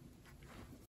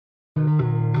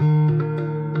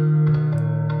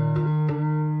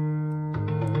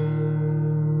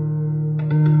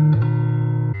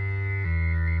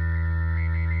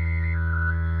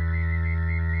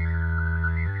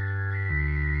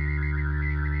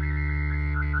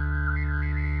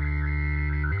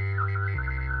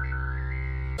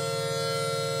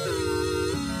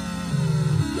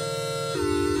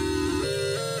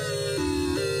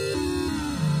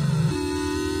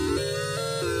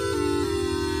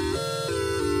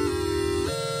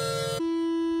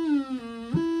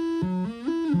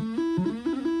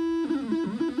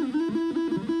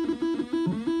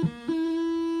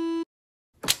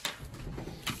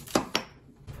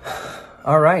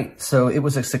 All right, so it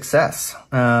was a success.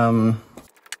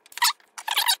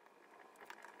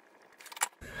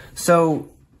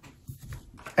 So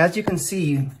as you can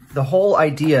see, the whole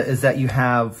idea is that you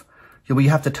have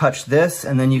to touch this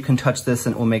and then you can touch this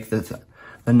and it will make the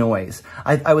noise.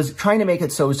 I was trying to make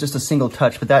it so it was just a single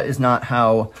touch, but that is not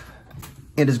how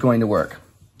it is going to work.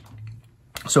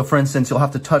 So for instance, you'll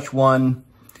have to touch one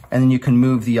and then you can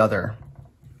move the other.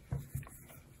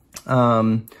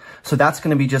 So that's going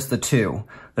to be just the two.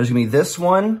 There's going to be this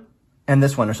one and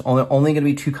this one. There's only going to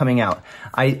be two coming out.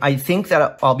 I think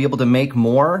that I'll be able to make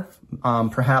more,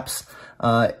 perhaps,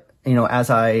 you know,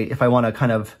 if I want to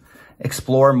kind of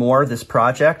explore more this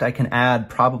project, I can add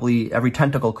probably every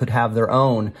tentacle could have their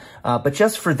own. But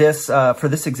just for this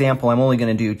example, I'm only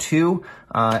going to do two,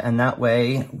 and that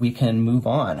way we can move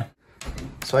on.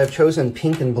 So I've chosen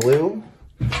pink and blue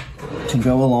to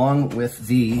go along with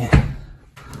the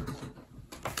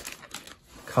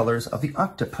colors of the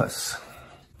octopus.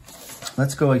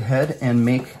 Let's go ahead and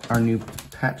make our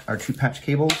two patch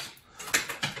cables.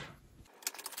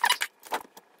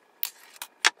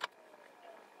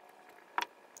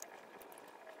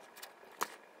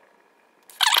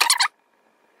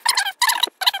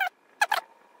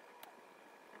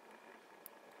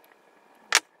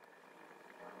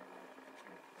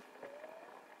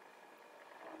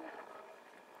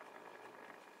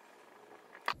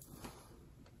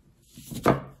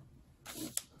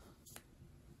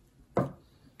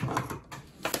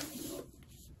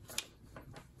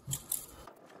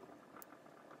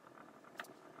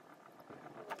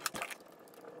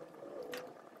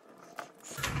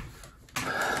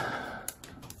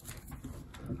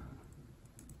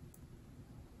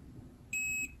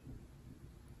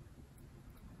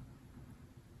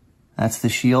 That's the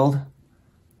shield.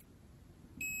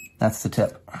 That's the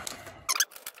tip.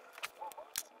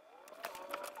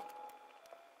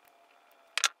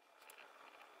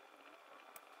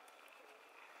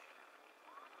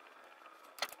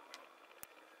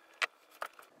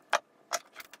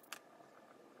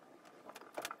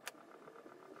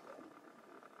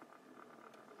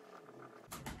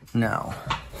 Now,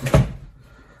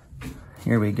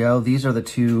 here we go. These are the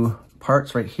two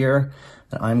parts right here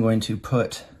that I'm going to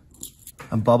put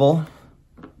a bubble.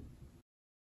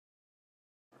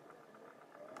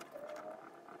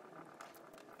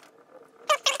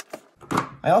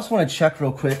 I also want to check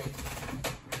real quick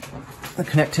the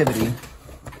connectivity.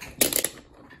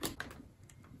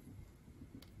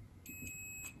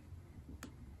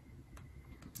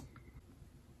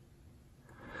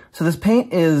 So this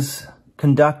paint is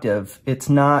conductive. It's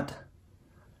not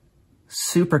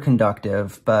super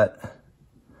conductive, but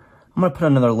I'm gonna put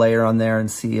another layer on there and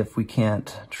see if we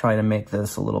can't try to make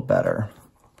this a little better.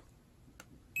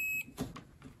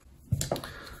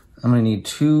 I'm gonna need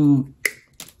 2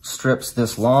 strips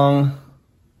this long.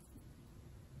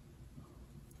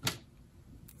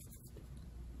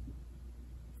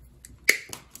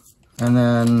 And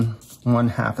then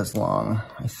 1/2 as long,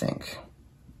 I think.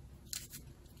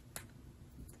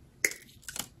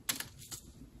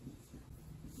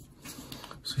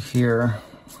 So here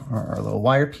are our little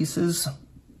wire pieces.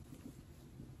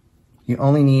 You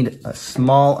only need a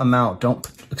small amount. Don't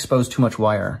expose too much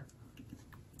wire.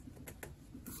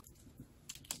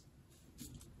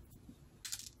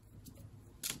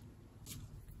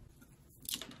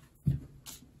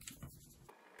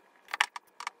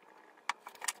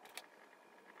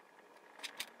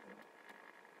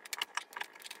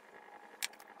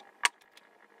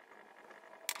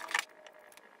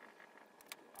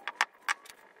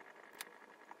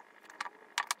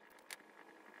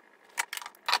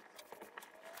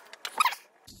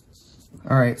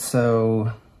 All right,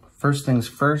 so first things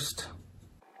first.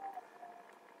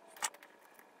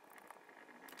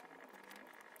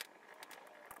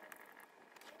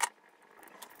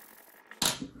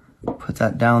 Put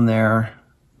that down there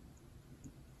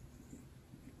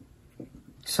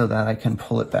so that I can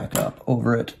pull it back up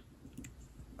over it.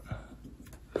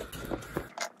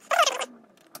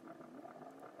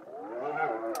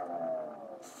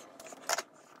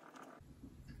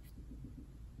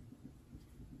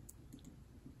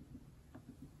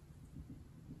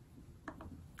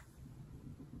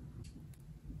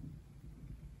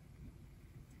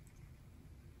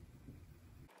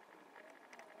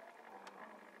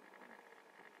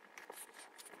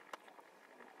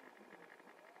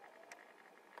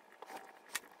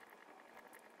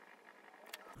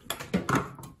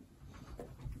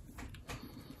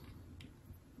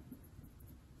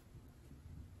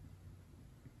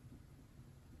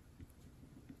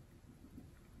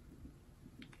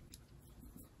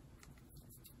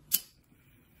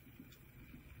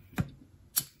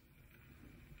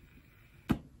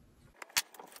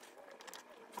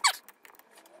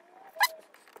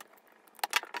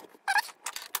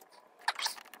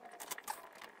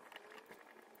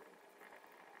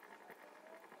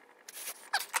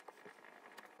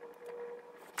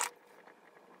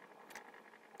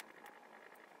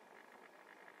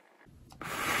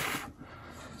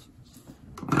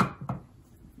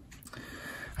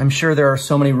 I'm sure there are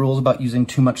so many rules about using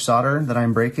too much solder that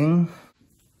I'm breaking.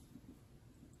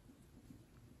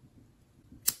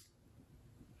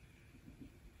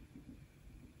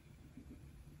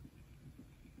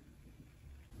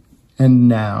 And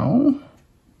now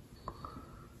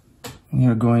we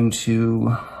are going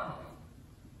to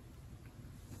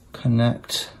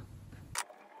connect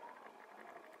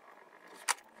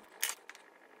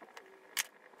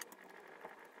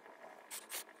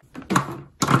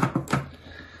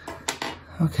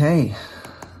Okay,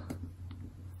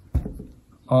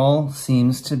 all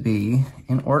seems to be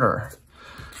in order.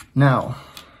 Now,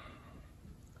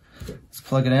 let's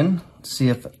plug it in, see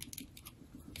if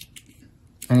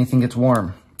anything gets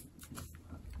warm.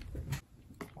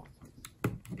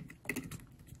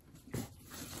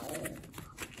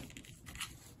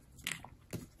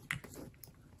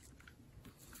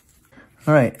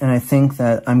 All right, and I think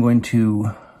that I'm going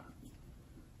to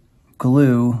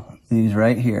glue these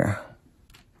right here.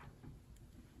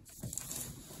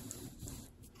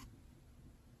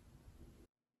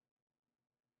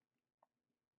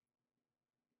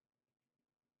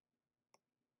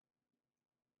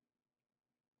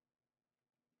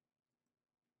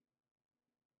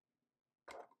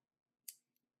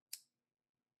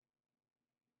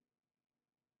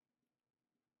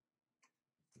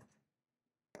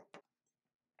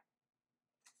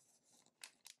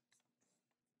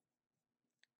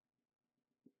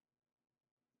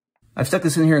 I've stuck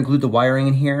this in here and glued the wiring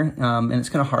in here, and it's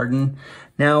gonna harden.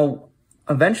 Now,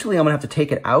 eventually I'm gonna have to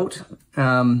take it out.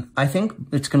 I think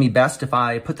it's gonna be best if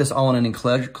I put this all in an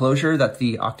enclosure that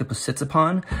the Octopus sits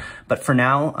upon. But for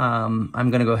now, I'm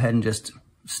gonna go ahead and just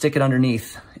stick it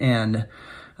underneath, and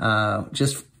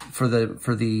just for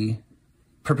the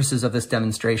purposes of this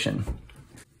demonstration.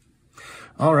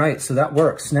 All right, so that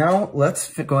works. Now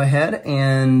let's go ahead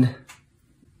and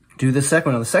do the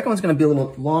second one. Now, the second one's gonna be a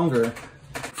little longer.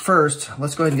 First,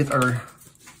 let's go ahead and get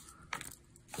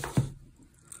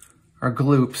our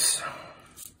gloops,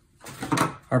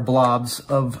 our blobs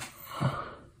of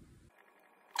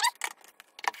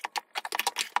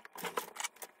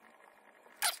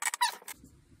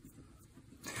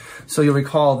So you'll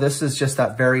recall this is just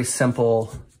that very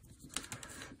simple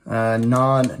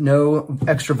no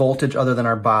extra voltage other than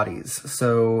our bodies.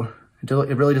 So it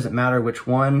really doesn't matter which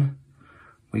one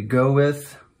we go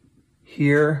with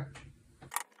here.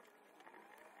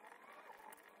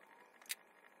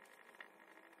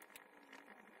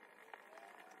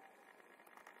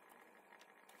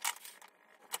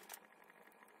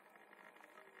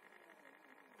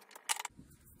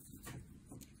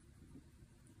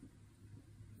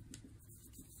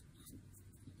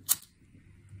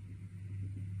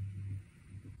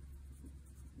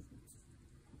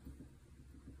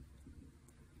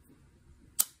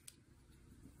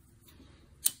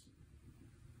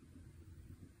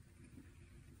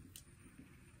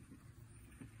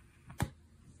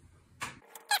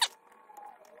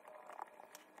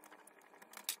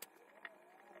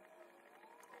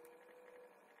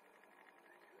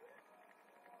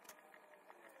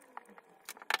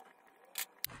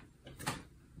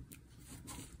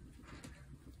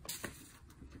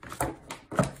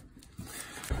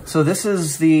 So this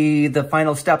is the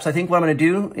final steps. I think what I'm going to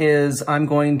do is I'm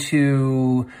going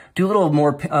to do a little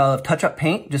more touch-up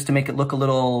paint just to make it look a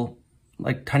little,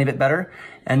 like, tiny bit better.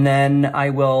 And then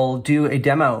I will do a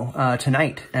demo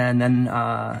tonight. And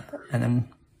then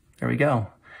there we go.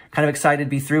 Kind of excited to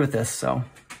be through with this, so.